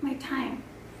 my time.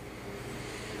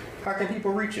 How can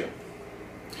people reach you?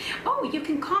 Oh, you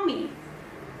can call me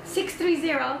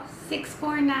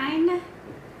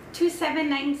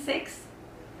 630-649-2796.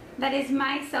 That is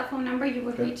my cell phone number. You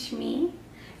will reach me.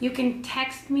 You can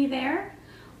text me there,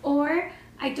 or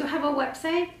I do have a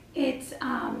website. It's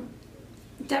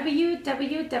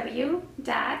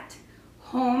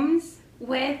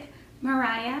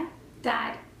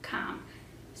www.homeswithmariah.com.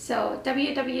 So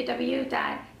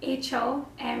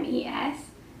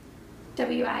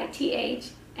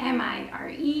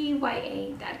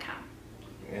www.homeswithmariah.com.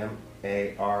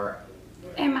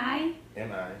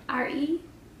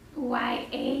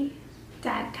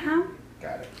 MAREYA.com.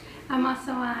 Got it. I'm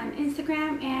also on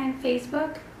Instagram and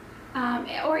Facebook.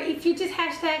 Or if you just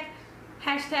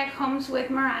hashtag Homes with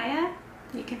Mariah,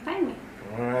 you can find me.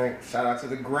 All right. Shout out to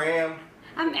the gram.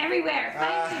 I'm everywhere.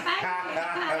 Find me.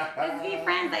 Let's be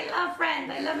friends. I love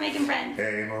friends. I love making friends.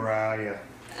 Hey, Mariah.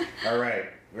 All right.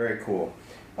 Very cool.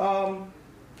 I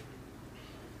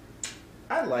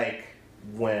like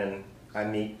when I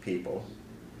meet people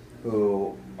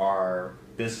who are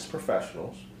business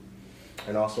professionals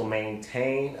and also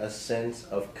maintain a sense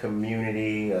of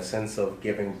community, a sense of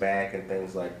giving back and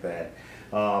things like that.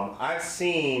 I've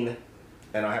seen,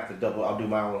 and I have to I'll do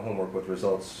my own homework with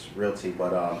Results Realty,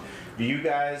 but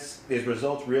is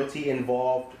Results Realty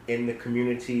involved in the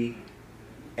community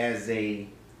as a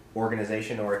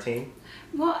organization or a team?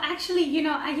 Well, actually, you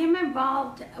know, I am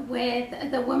involved with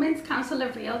the Women's Council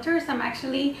of Realtors. I'm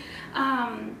actually,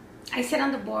 I sit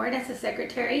on the board as a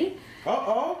secretary.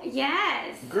 Uh-oh.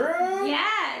 Yes. Girl.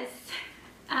 Yes.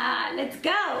 Let's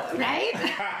go, right?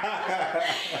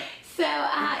 So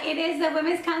it is the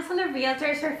Women's Council of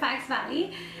Realtors for Fox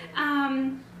Valley.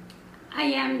 I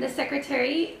am the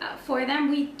secretary for them.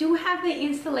 We do have the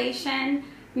installation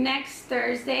next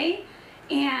Thursday.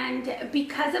 And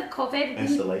because of COVID,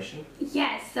 Installation?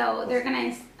 Yes, so they're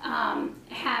gonna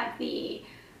have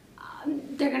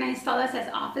they're gonna install us as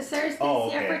officers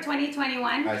this year for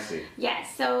 2021. I see.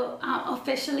 Yes, so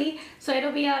officially, so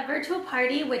it'll be a virtual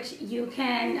party, which you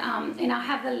can, and I'll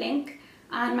have the link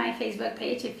on my Facebook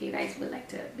page if you guys would like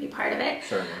to be part of it.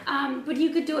 Certainly. But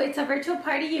you could it's a virtual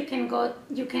party. You can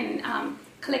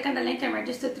click on the link and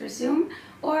register through Zoom,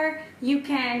 or you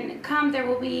can come. There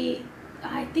will be,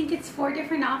 I think it's 4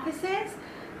 different offices.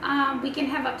 We can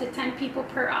have up to 10 people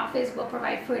per office. We'll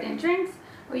provide food and drinks,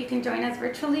 or you can join us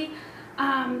virtually.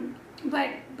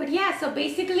 But yeah, so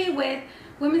basically with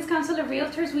Women's Council of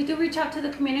Realtors, we do reach out to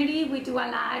the community. We do a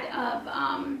lot of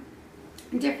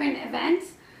different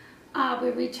events. We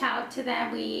reach out to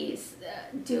them. We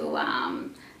do,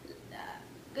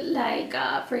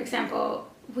 for example,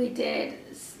 we did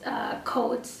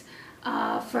coats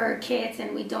for kids,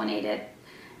 and we donated.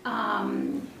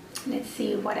 Let's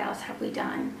see, what else have we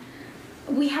done?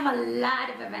 We have a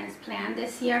lot of events planned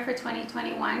this year for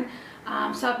 2021,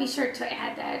 so I'll be sure to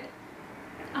add that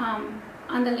on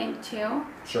the link too.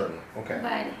 Certainly, okay.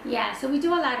 But yeah, so we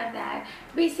do a lot of that.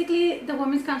 Basically, the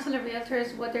Women's Council of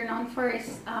Realtors, what they're known for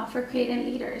is for creating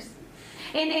leaders.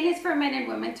 And it's for men and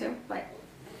women too, but.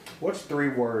 What's 3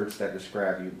 words that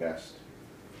describe you best?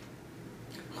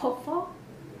 Hopeful,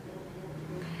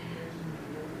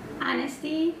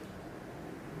 honesty,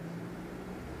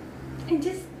 and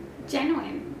just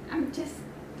genuine. I'm just,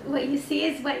 what you see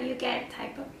is what you get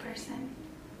type of person.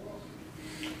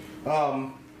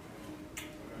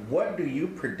 What do you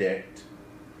predict,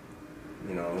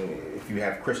 you know, if you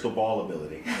have crystal ball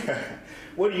ability,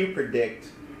 what do you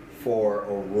predict for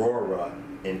Aurora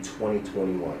in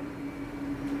 2021?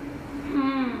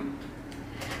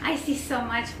 I see so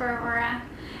much for Aurora.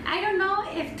 I don't know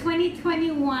if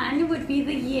 2021 would be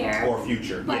the year. Or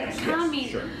future, but yes, coming.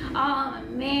 yes, sure. Oh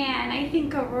man, I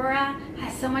think Aurora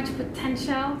has so much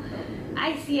potential.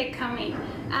 I see it coming.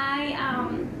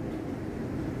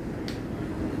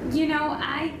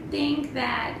 I think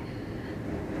that,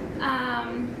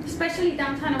 especially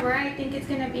downtown Aurora, I think it's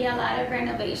going to be a lot of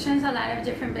renovations, a lot of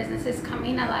different businesses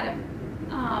coming, a lot of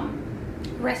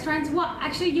restaurants. Well,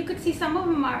 actually, you could see some of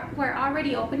them were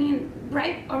already opening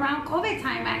right around COVID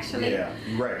time, actually. Yeah,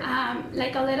 right.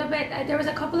 Like a little bit, there was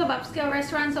a couple of upscale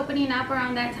restaurants opening up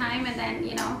around that time, and then,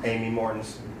 Amy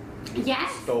Morton's. Yes.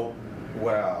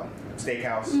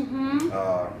 Steakhouse. Mm-hmm.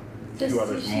 Two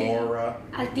others, Mora.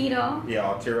 Altiro. Yeah,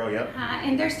 Altiro, yep.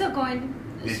 And they're still going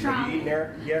strong. Have you eaten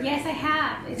there yet? Yes, I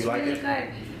have. It's You like really it? good.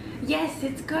 Yes,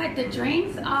 it's good. The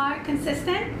drinks are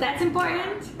consistent. That's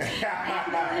important.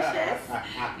 And delicious.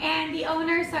 And the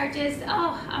owners are just,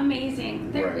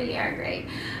 amazing. They Right. really are great.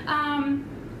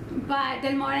 But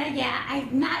Del Mora, yeah,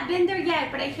 I've not been there yet,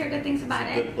 but I hear good things about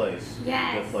it. Good place.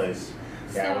 Yes. Good place.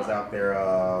 Yeah, I So- was out there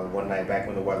one night back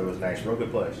when the weather was nice. Real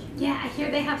good place. Yeah, I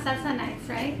hear they have salsa nights,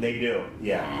 right? They do,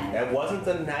 yeah. Yes. That wasn't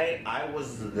the night I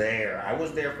was there. I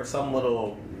was there for some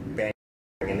little band,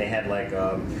 and they had like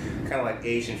kind of like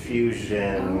Asian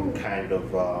fusion kind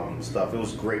of stuff. It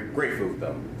was great food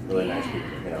though. Really nice Yeah. people,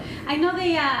 you know. I know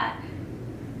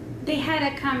they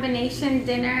had a combination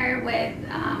dinner with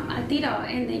Al Tiro,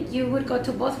 and then you would go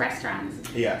to both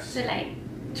restaurants Yes. to like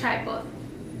try both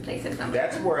places.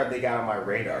 That's where they got on my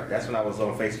radar. That's when I was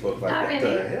on Facebook like, Oh, what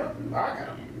really? the hell? I got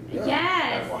 'em. Yeah.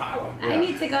 Yes. Wow. I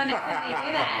need to go next time they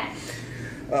do that.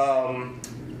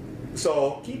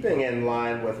 So keeping in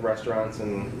line with restaurants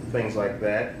and things like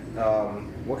that,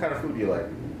 what kind of food do you like?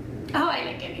 Oh, I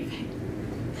like anything.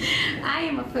 I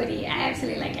am a foodie. I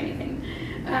absolutely like anything.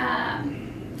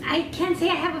 I can't say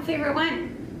I have a favorite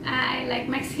one. I like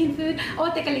Mexican food. Oh,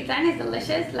 Tecalitlan is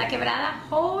delicious. La Quebrada,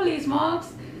 holy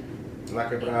smokes. La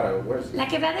Quebrada, where's? La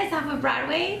Quebrada is off of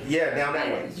Broadway. Yeah, down that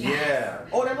way. Yes. Yeah.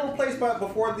 Oh, that little place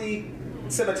before the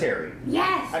cemetery.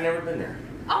 Yes. I never been there.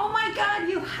 Oh my God,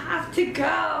 you have to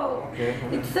go. Okay.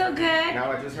 It's so good.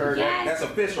 Now I just heard that. Yes.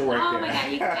 That's official right Oh there. my God,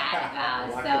 you gotta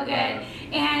go. La So Quebrada. good.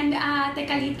 And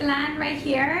Tecalitlan right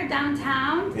here,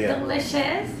 downtown. Yeah.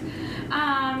 Delicious.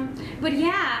 But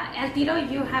yeah, El Tiro,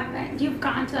 you've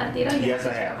gone to El Tiro? You Yes, to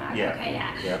I check have. them out. Yeah. Okay,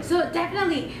 yeah. Yeah. So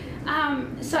definitely.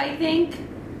 So I think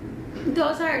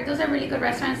those are really good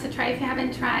restaurants to try if you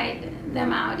haven't tried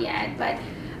them out yet. But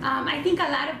I think a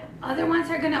lot of other ones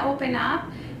are gonna open up.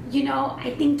 You know,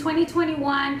 I think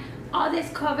 2021, all this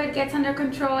COVID gets under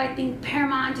control. I think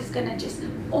Paramount is gonna just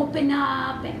open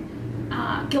up, and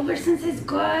Gilbertson's is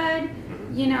good.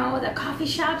 You know, the coffee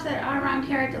shops that are around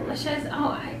here are delicious.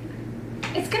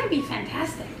 It's gonna be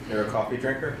fantastic. You're a coffee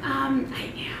drinker? I am.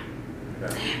 Yeah.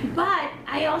 But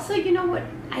I also, you know what,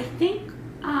 I think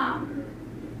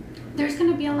there's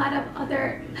gonna be a lot of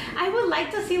other, I would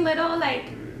like to see little, like,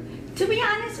 to be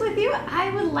honest with you, I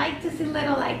would like to see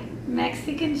little, like,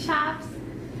 Mexican shops,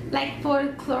 like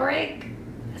folkloric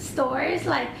stores,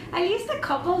 like at least a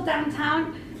couple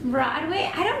downtown Broadway.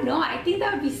 I don't know, I think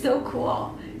that would be so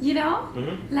cool, you know?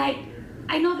 Mm-hmm. Like,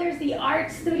 I know there's the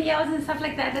art studios and stuff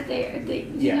like that you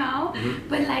Yeah. know, Mhm.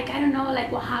 but like, I don't know, like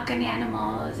Oaxacan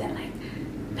animals and like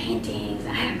paintings.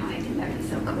 I don't know, I think that'd be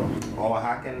so cool.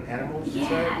 Oaxacan animals, you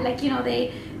Yeah, say? like, you know,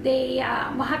 they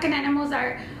Oaxacan animals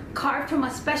are carved from a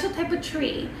special type of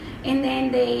tree, and then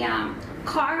they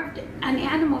carved an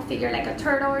animal figure like a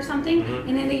turtle or something, Mhm.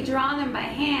 and then they draw them by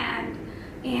hand,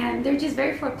 and they're just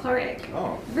very folkloric.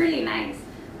 Oh. Really nice.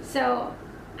 So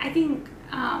I think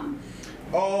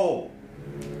Oh,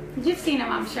 you've seen them,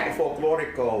 I'm sure.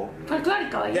 folklorico.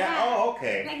 Folklorico, yeah. Oh,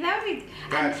 okay. Like that would be,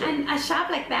 Gotcha. and a shop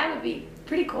like that would be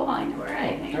pretty cool anywhere,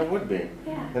 I think. That would be.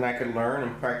 Yeah. Then I could learn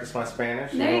and practice my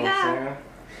Spanish. There you know what I'm go. saying?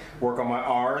 Work on my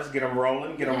R's, get them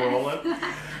rolling, Yes. rolling.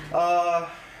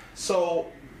 So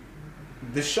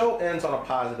the show ends on a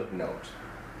positive note.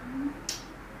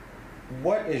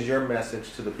 What is your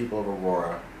message to the people of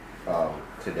Aurora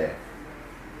today?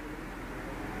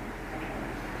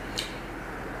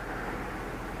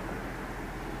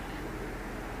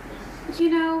 You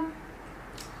know,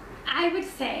 I would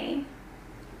say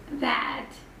that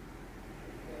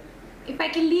if I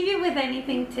can leave you with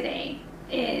anything today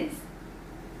is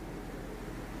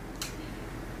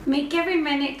make every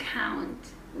minute count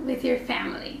with your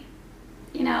family.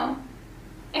 You know,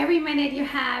 every minute you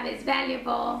have is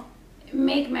valuable.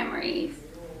 Make memories.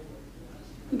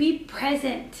 Be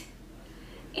present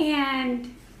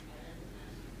and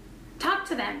talk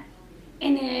to them.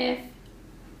 And if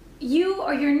you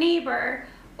or your neighbor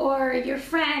or your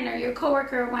friend or your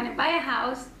coworker want to buy a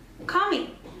house, call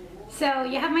me. So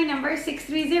you have my number,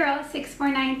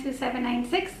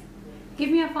 630-649-2796. Give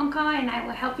me a phone call and I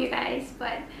will help you guys.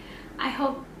 But I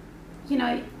hope, you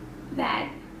know,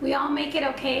 that we all make it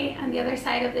okay on the other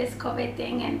side of this COVID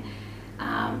thing. And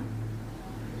I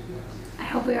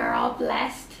hope we are all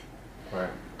blessed. Right.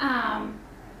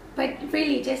 But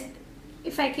really, just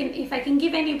if I can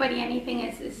give anybody anything,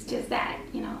 it's just that,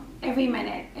 you know, every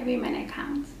minute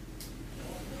counts.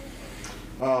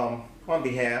 On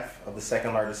behalf of the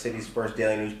second largest city's first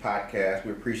daily news podcast,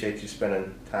 we appreciate you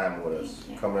spending time with us,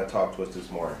 Thank you. coming to talk to us this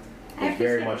morning. I It's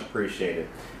very appreciate much it. appreciated.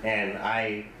 And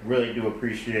I really do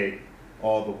appreciate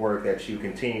all the work that you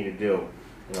continue to do,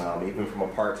 even from a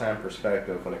part-time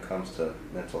perspective when it comes to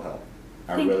mental health.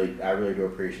 I Thank really do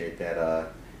appreciate that.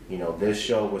 You know, this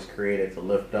show was created to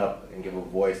lift up and give a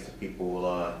voice to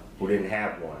people who didn't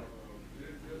have one.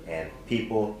 And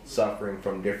people suffering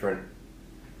from different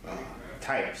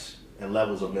types and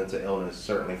levels of mental illness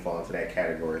certainly fall into that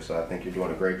category. So I think you're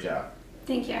doing a great job.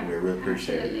 Thank you. We really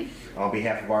appreciate Absolutely. it. On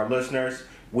behalf of our listeners,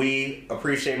 we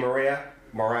appreciate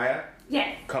Mariah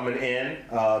Yes. coming in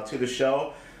to the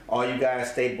show. All you guys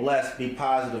stay blessed, be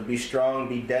positive, be strong,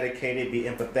 be dedicated, be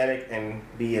empathetic, and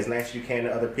be as nice as you can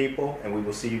to other people. And we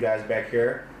will see you guys back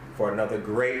here for another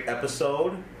great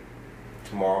episode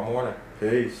tomorrow morning.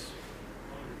 Peace.